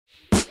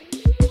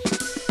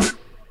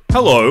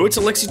Hello, it's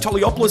Alexi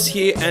Toliopoulos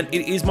here, and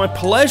it is my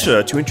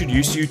pleasure to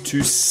introduce you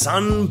to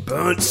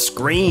Sunburnt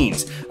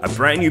Screens, a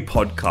brand new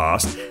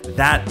podcast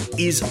that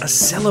is a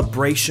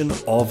celebration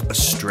of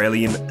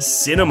Australian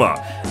cinema.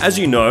 As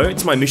you know,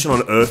 it's my mission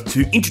on Earth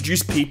to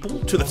introduce people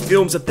to the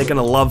films that they're going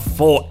to love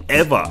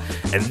forever.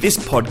 And this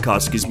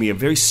podcast gives me a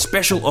very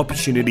special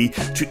opportunity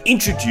to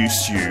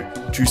introduce you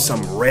to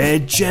some rare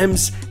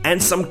gems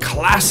and some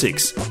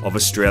classics of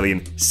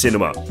Australian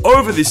cinema.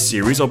 Over this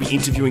series, I'll be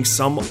interviewing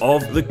some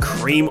of the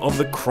cream of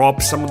the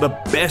crop, some of the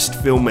best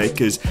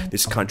filmmakers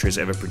this country has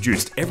ever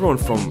produced. Everyone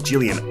from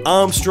Gillian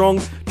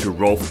Armstrong to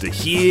Rolf de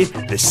Heer,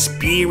 the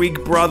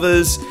Spearig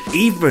brothers,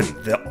 even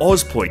the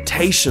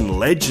Ozploitation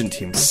legend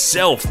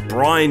himself,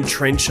 Brian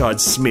Trenchard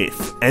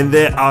Smith. And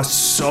there are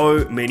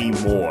so many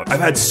more.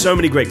 I've had so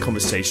many great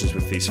conversations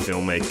with these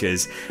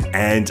filmmakers,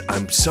 and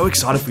I'm so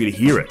excited for you to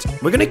hear it.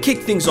 We're going to kick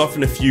things off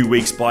in a few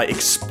weeks by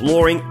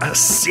exploring a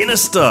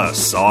sinister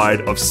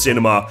side of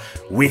cinema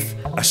with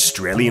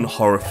Australian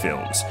horror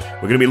films.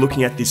 We're going to be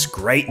looking at this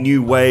great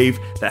new wave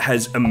that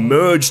has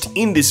emerged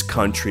in this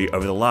country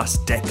over the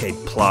last decade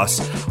plus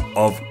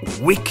of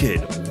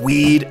wicked,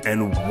 weird,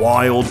 and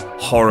wild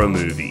horror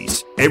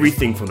movies.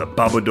 Everything from the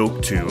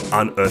Babadook to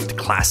unearthed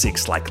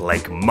classics like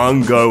Lake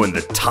Mungo and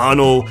The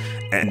Tunnel.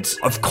 And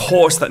of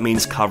course that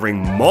means covering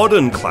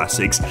modern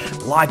classics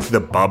like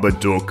The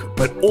Babadook,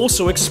 but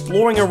also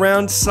exploring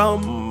around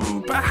some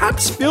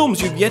perhaps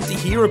films you've yet to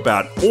hear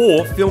about,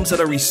 or films that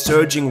are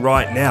resurging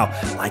right now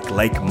like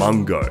Lake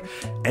Mungo.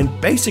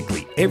 And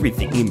basically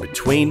everything in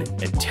between,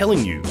 and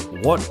telling you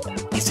what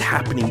is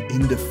happening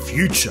in the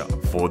future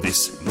for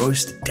this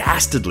most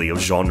dastardly of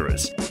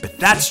genres. But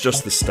that's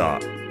just the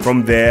start.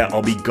 From there,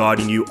 I'll be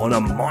guiding you on a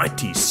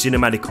mighty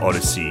cinematic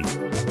odyssey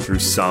through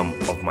some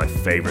of my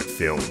favorite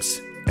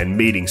films and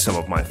meeting some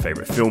of my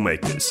favorite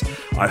filmmakers.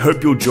 I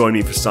hope you'll join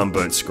me for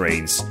Sunburnt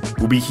Screens.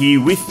 We'll be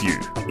here with you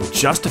in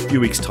just a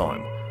few weeks'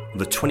 time, on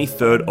the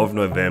 23rd of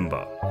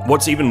November.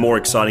 What's even more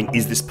exciting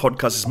is this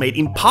podcast is made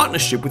in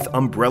partnership with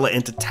Umbrella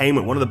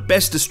Entertainment, one of the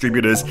best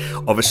distributors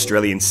of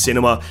Australian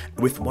cinema,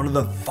 with one of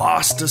the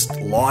vastest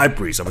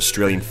libraries of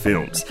Australian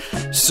films.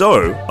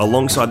 So,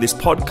 alongside this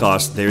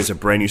podcast, there is a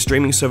brand new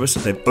streaming service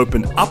that they've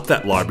opened up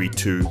that library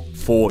to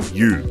for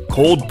you,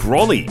 called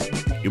Brolly.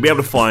 You'll be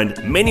able to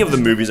find many of the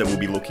movies that we'll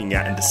be looking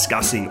at and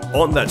discussing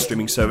on that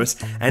streaming service,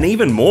 and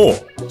even more.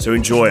 So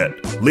enjoy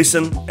it,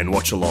 listen, and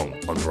watch along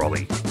on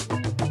Brolly.